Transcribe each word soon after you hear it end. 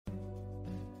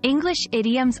English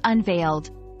Idioms Unveiled,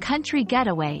 Country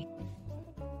Getaway.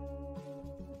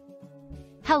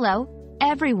 Hello,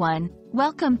 everyone,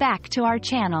 welcome back to our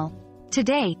channel.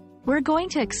 Today, we're going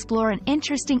to explore an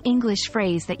interesting English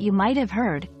phrase that you might have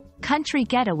heard, country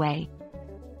getaway.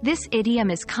 This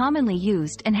idiom is commonly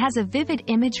used and has a vivid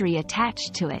imagery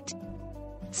attached to it.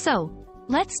 So,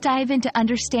 let's dive into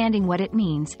understanding what it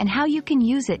means and how you can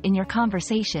use it in your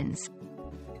conversations.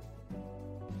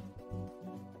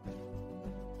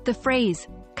 The phrase,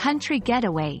 country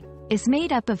getaway, is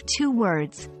made up of two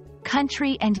words,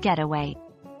 country and getaway.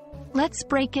 Let's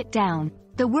break it down.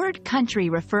 The word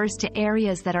country refers to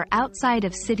areas that are outside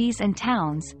of cities and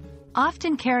towns,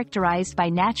 often characterized by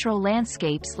natural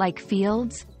landscapes like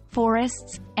fields,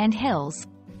 forests, and hills.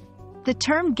 The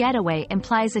term getaway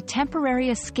implies a temporary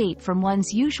escape from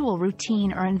one's usual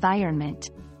routine or environment.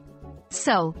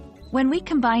 So, when we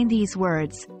combine these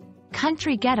words,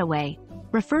 country getaway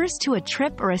refers to a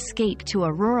trip or escape to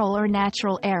a rural or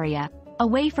natural area,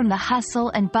 away from the hustle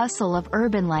and bustle of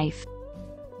urban life.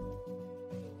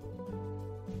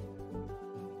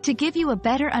 To give you a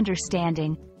better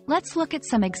understanding, let's look at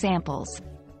some examples.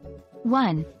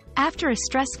 1. After a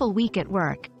stressful week at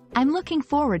work, I'm looking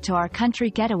forward to our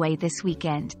country getaway this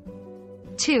weekend.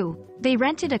 2. They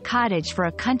rented a cottage for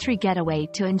a country getaway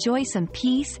to enjoy some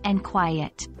peace and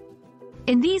quiet.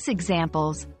 In these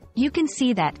examples, you can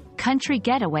see that country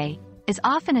getaway is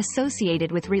often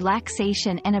associated with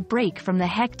relaxation and a break from the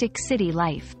hectic city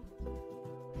life.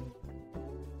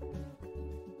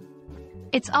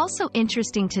 It's also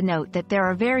interesting to note that there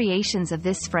are variations of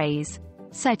this phrase,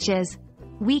 such as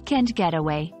weekend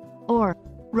getaway or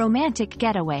romantic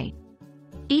getaway.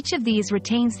 Each of these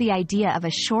retains the idea of a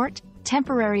short,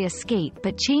 temporary escape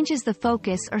but changes the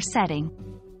focus or setting.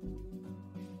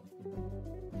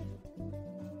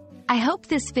 I hope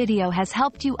this video has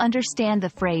helped you understand the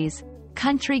phrase,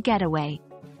 country getaway.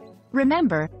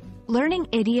 Remember, learning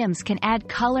idioms can add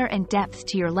color and depth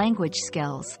to your language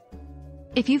skills.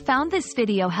 If you found this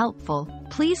video helpful,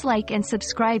 please like and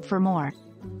subscribe for more.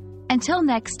 Until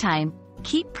next time,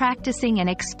 keep practicing and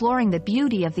exploring the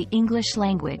beauty of the English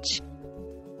language.